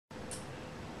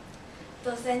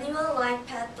Does anyone like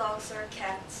pet dogs or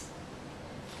cats?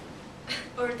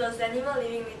 Or does anyone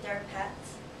living with their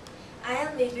pets? I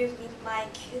am living with my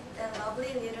cute and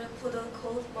lovely little poodle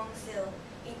called Mongsil.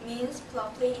 It means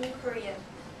fluffy in Korean.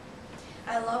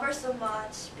 I love her so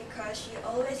much because she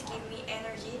always gives me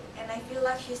energy and I feel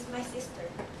like she's my sister.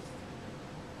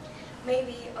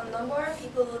 Maybe a number of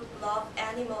people would love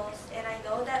animals, and I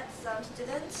know that some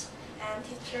students and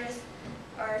teachers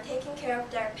are taking care of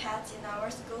their pets in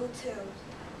our school too.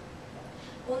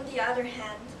 On the other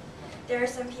hand, there are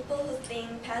some people who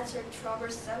think pets are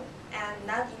troublesome and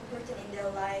not important in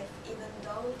their life even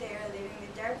though they are living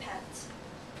with their pets.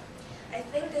 I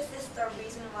think this is the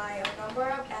reason why a number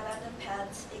of abandoned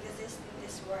pets exist in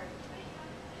this world.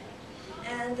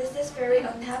 And this is very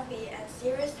unhappy and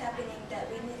serious happening that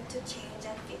we need to change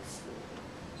and fix.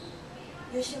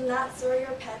 You should not throw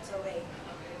your pets away.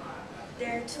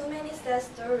 There are too many sad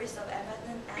stories of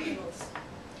abandoned animals.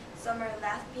 Some are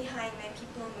left behind when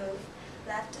people move,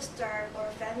 left to starve or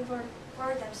fend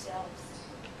for themselves.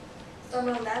 Some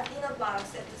are left in a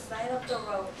box at the side of the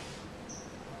road.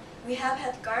 We have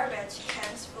had garbage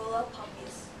cans full of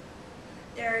puppies.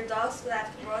 There are dogs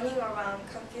left running around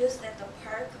confused at the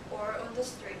park or on the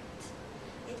street.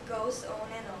 It goes on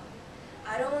and on.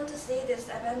 I don't want to see these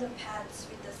abandoned pets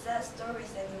with the sad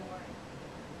stories anymore.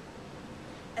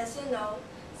 As you know,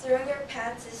 throwing your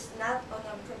pets is not an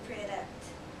appropriate act.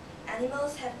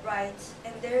 Animals have rights,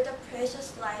 and they're the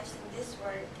precious lives in this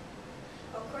world.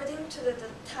 According to the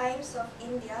Times of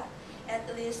India,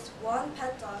 at least one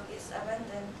pet dog is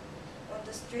abandoned on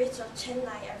the streets of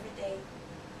Chennai every day.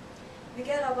 We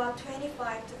get about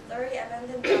 25 to 30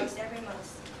 abandoned dogs every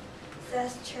month,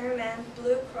 says Chairman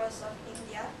Blue Cross of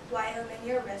India, while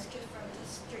many are rescued from the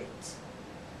streets.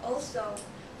 Also,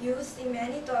 you will see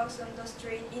many dogs on the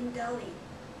street in Delhi,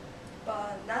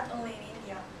 but not only in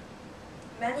India.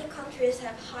 Many countries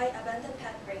have high abandoned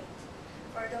pet rate.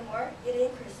 Furthermore, it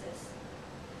increases.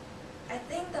 I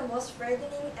think the most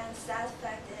frightening and sad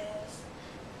fact is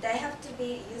they have to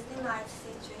be euthanized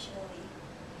situationally.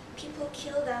 People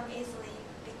kill them easily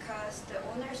because the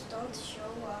owners don't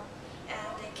show up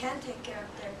and they can't take care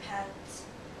of their pets.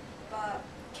 But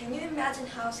can you imagine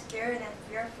how scared and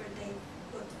fearful they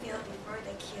would feel before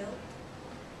they kill?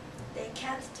 They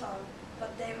can't talk,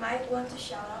 but they might want to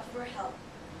shout out for help.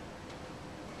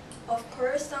 Of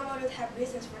course, someone would have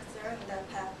reasons for throwing their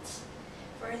pets.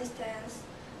 For instance,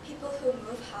 people who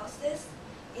move houses,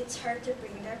 it's hard to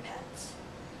bring their pets.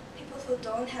 People who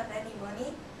don't have any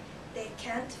money, they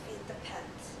can't feed the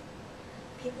pets.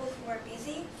 People who are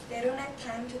busy, they don't have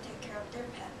time to take care of their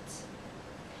pets.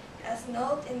 As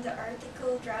noted in the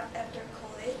article dropped after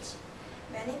college,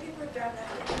 many people dropped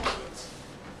after college.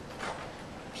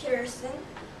 Pearson,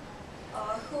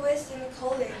 who is in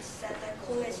college, said that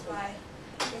college life,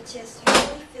 which is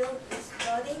usually filled with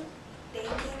studying,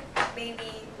 dating,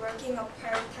 maybe working a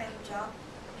part-time job,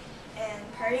 and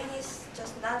partying is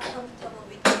just not comfortable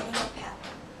with owning a pet.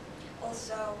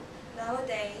 Also,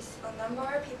 nowadays, a number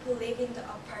of people live in the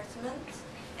apartments,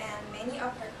 and many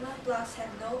apartment blocks have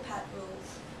no pet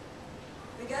rules.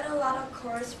 We get a lot of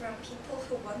calls from people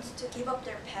who want to give up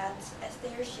their pets as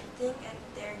they are shifting and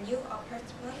their new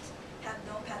apartments have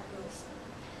no pet rules,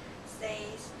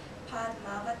 says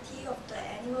Padmavati of the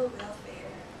Animal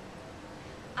Welfare.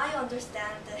 I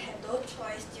understand they have no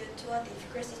choice due to a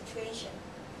difficult situation,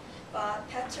 but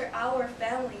pets are our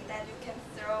family that you can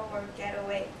throw or get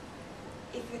away.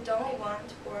 If you don't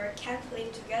want or can't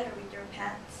live together with your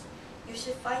pets, you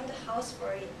should find a house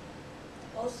for it.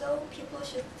 Also, people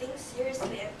should think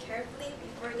seriously and carefully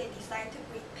before they decide to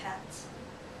breed pets.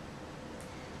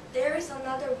 There is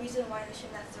another reason why you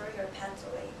should not throw your pets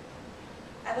away.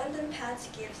 Abandoned pets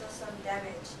gives us some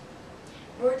damage.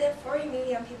 More than 40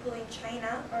 million people in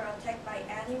China are attacked by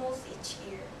animals each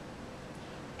year.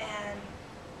 And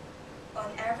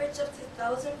on average of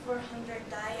 2,400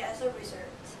 die as a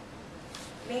result,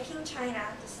 making China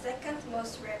the second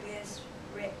most rabies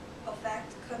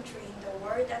affected country in the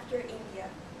world after India.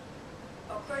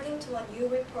 According to a new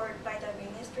report by the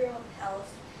Ministry of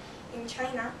Health, in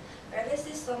China, rabies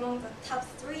is among the top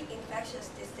 3 infectious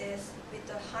diseases with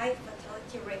a high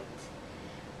fatality rate.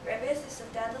 Rabies is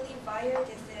a deadly viral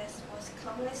disease most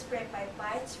commonly spread by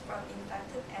bites from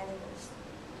infected animals.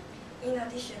 In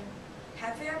addition,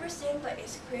 have you ever seen the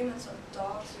excrements of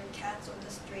dogs or cats on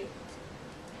the street?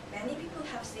 Many people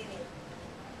have seen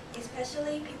it,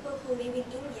 especially people who live in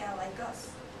India like us.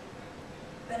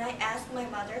 When I asked my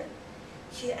mother,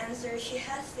 she answered she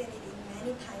has seen it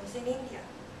many times in India.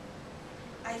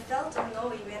 I felt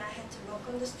annoyed when I had to walk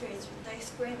on the streets with the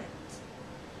excrement.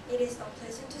 It is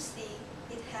unpleasant to see,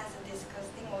 it has a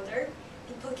disgusting odor,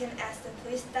 people can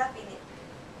accidentally step in it.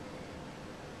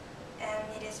 And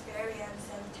it is very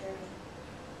unsanitary.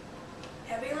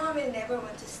 Everyone will never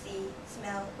want to see,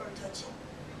 smell, or touch it.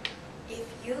 If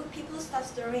you people stop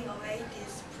throwing away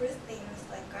these fruit things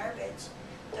like garbage,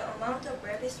 the amount of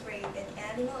rabies rape and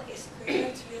animal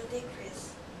excrement will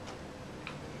decrease.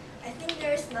 I think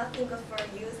there is nothing good for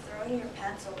you throwing your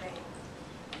pets away.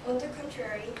 On the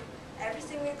contrary,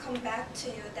 everything will come back to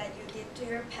you that you did to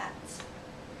your pets.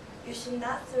 You should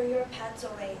not throw your pets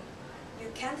away.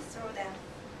 You can't throw them.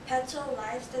 Pets are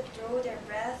lives that draw their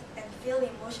breath and feel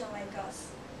emotion like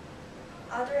us.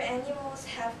 Other animals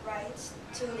have rights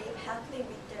to live happily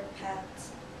with their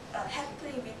pets,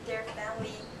 happily with their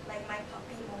family, like my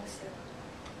puppy Mongsu.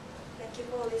 Thank you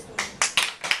for listening.